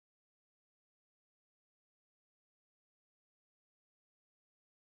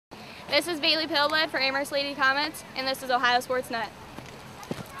This is Bailey Pillwood for Amherst Lady Comets, and this is Ohio Sports Net.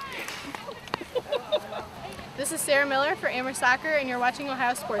 This is Sarah Miller for Amherst Soccer, and you're watching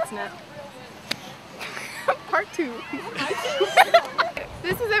Ohio Sports Net. Part 2.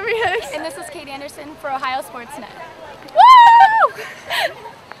 This is Emery Hicks. And this is Kate Anderson for Ohio Sports Net. Woo!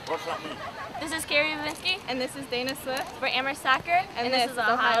 What's that mean? This is Carrie Levinsky. And this is Dana Swift For Amherst Soccer, and this is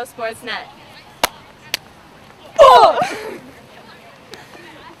Ohio Sports Net.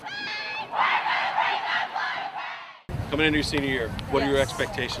 Coming into your senior year, what are your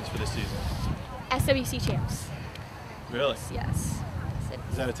expectations for this season? SWC champs. Really? Yes.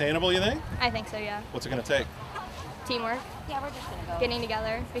 Is that attainable, you think? I think so, yeah. What's it going to take? Teamwork. Yeah, we're just going to go. Getting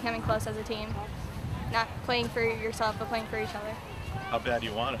together, becoming close as a team. Not playing for yourself, but playing for each other. How bad do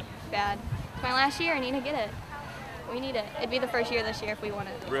you want it? Bad. It's my last year, I need to get it. We need it. It'd be the first year this year if we won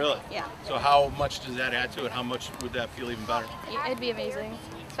it. Really? Yeah. So how much does that add to it? How much would that feel even better? It'd be amazing.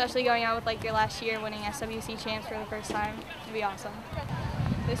 Especially going out with like your last year, winning SWC champs for the first time. It'd be awesome.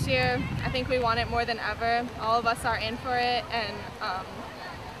 This year, I think we want it more than ever. All of us are in for it, and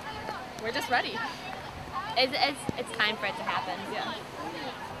we're just ready. It's time for it to happen. Yeah.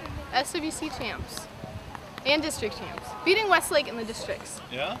 SWC champs and district champs. Beating Westlake in the districts.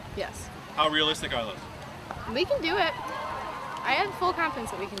 Yeah? Yes. How realistic are those? We can do it. I have full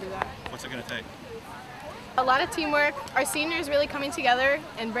confidence that we can do that. What's it going to take? A lot of teamwork. Our seniors really coming together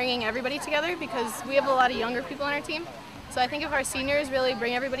and bringing everybody together because we have a lot of younger people on our team. So I think if our seniors really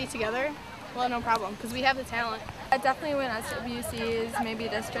bring everybody together, well, no problem, because we have the talent. I definitely win SWCs, maybe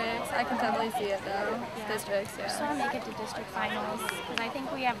districts. I can definitely see it though. Yeah. Districts, yeah. I just want to make it to district finals because I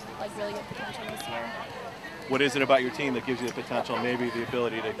think we have like really good potential this year. What is it about your team that gives you the potential, maybe the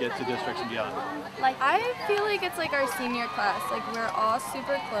ability to get to districts and beyond? Like I feel like it's like our senior class. Like we're all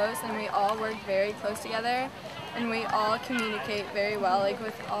super close and we all work very close together and we all communicate very well like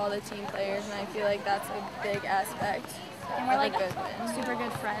with all the team players, and I feel like that's a big aspect. And we're like good win. super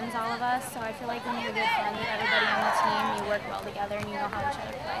good friends, all of us, so I feel like when you're good friends with everybody on the team, you work well together and you know how each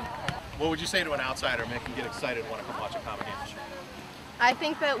other play. What would you say to an outsider make them get excited and want to come watch a Comet game this year? I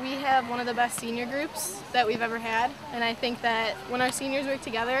think that we have one of the best senior groups that we've ever had, and I think that when our seniors work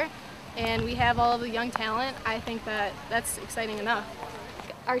together and we have all of the young talent, I think that that's exciting enough.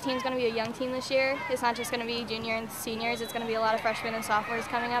 Our team's going to be a young team this year. It's not just going to be junior and seniors, it's going to be a lot of freshmen and sophomores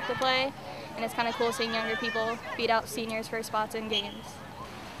coming up to play, and it's kind of cool seeing younger people beat out seniors for spots in games.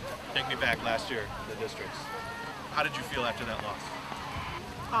 Take me back last year, the districts. How did you feel after that loss?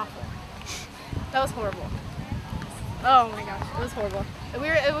 Awful. That was horrible. Oh my gosh, it was horrible.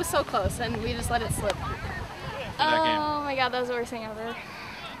 It was so close, and we just let it slip. That game. Oh my god, that was the worst thing ever.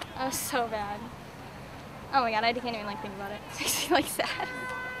 That was so bad. Oh my god, I can't even like think about it. It makes me like sad.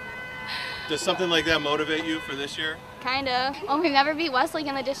 Does something like that motivate you for this year? Kinda. Well, we've never beat Westlake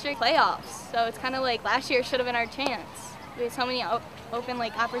in the district playoffs, so it's kind of like last year should have been our chance. We had so many open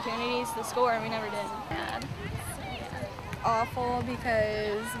like opportunities to score, and we never did. Bad. Awful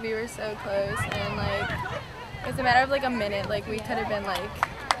because we were so close and like it's a matter of like a minute. Like we could have been like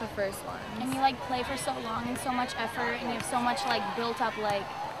the first ones. And you like play for so long and so much effort, and you have so much like built up, like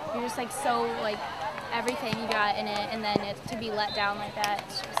you're just like so like everything you got in it, and then to be let down like that,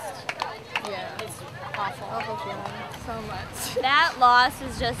 it's just it's awful. Awful feeling so much. That loss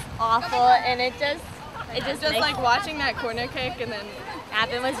is just awful, and it just Just like watching that corner kick and then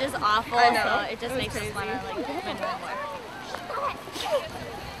happen was just awful. I know. So it just makes us want to like win more.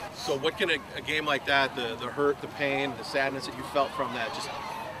 So what can a game like that, the hurt, the pain, the sadness that you felt from that, just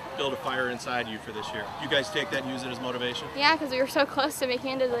build a fire inside you for this year? You guys take that and use it as motivation? Yeah, because we were so close to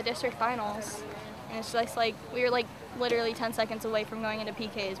making it into the district finals. And it's just like, we were like literally 10 seconds away from going into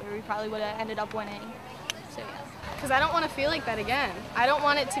PKs where we probably would have ended up winning. So yeah. because I don't want to feel like that again. I don't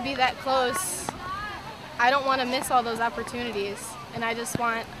want it to be that close. I don't want to miss all those opportunities. And I just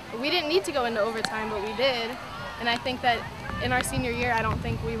want, we didn't need to go into overtime, but we did. And I think that in our senior year, I don't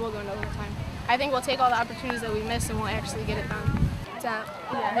think we will go into overtime. I think we'll take all the opportunities that we missed and we'll actually get it done.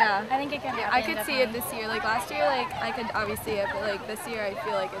 Yeah. I think it can happen. I could see it this year. Like last year, like I could obviously see it, but like this year, I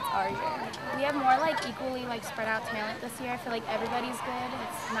feel like it's our year. We have more like equally like spread out talent this year. I feel like everybody's good.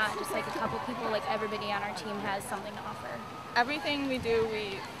 It's not just like a couple people. Like everybody on our team has something to offer. Everything we do,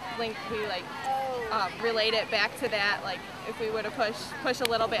 we relate it back to that. Like if we would have pushed a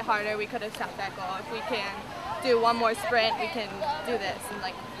little bit harder, we could have shot that goal. If we can do one more sprint, we can do this, and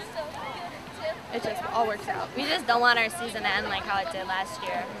like it just all works out. We just don't want our season to end like how it did last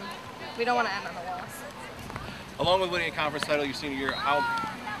year. We don't want to end on a loss. Along with winning a conference title your senior year, how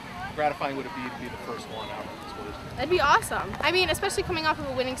gratifying would it be to be the first one out of the school? That'd be awesome. I mean, especially coming off of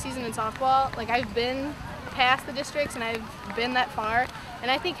a winning season in softball. Like, I've been past the districts and I've been that far. And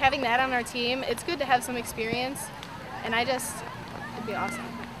I think having that on our team, it's good to have some experience. And it'd be awesome.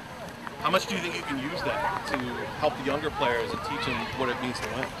 How much do you think you can use that to help the younger players and teach them what it means to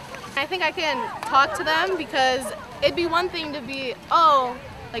win? I think I can talk to them, because it'd be one thing to be, oh,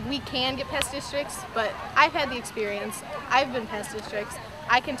 like, we can get past districts, but I've had the experience. I've been past districts.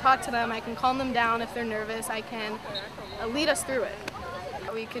 I can talk to them. I can calm them down if they're nervous. I can lead us through it.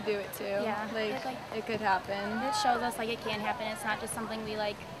 We could do it too. Yeah. It could happen. It shows us like it can happen. It's not just something we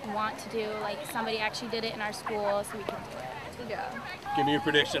like want to do. Like somebody actually did it in our school, so we can do it. Yeah. Give me your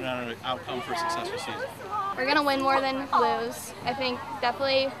prediction on an outcome for a successful season. We're gonna win more than lose. I think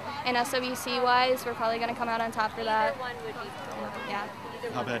definitely in SWC wise, we're probably gonna come out on top for that. Yeah.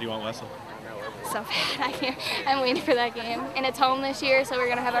 How bad do you want Wesley? So bad. I'm waiting for that game. And it's home this year, so we're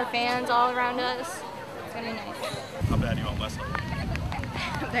gonna have our fans all around us. It's gonna be nice. How bad do you want Wesley?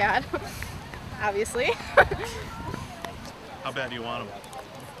 Bad, obviously. How bad do you want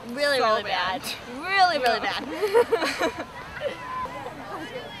him? Really, really bad. Really, really bad.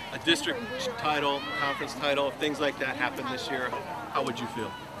 A district title, conference title, if things like that happen this year, how would you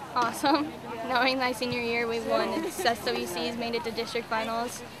feel? Awesome. Knowing my senior year we won SWCs, made it to district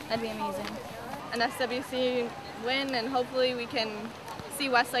finals, that'd be amazing. An SWC win, and hopefully we can see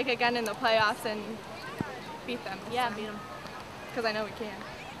Westlake again in the playoffs and beat them. Yeah, beat them. Because I know we can.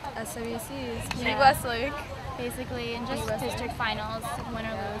 SWCs, beat Yeah. Westlake. Basically, and just district finals, win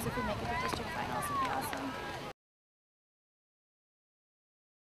or lose. If we make it to district finals, it'd be awesome.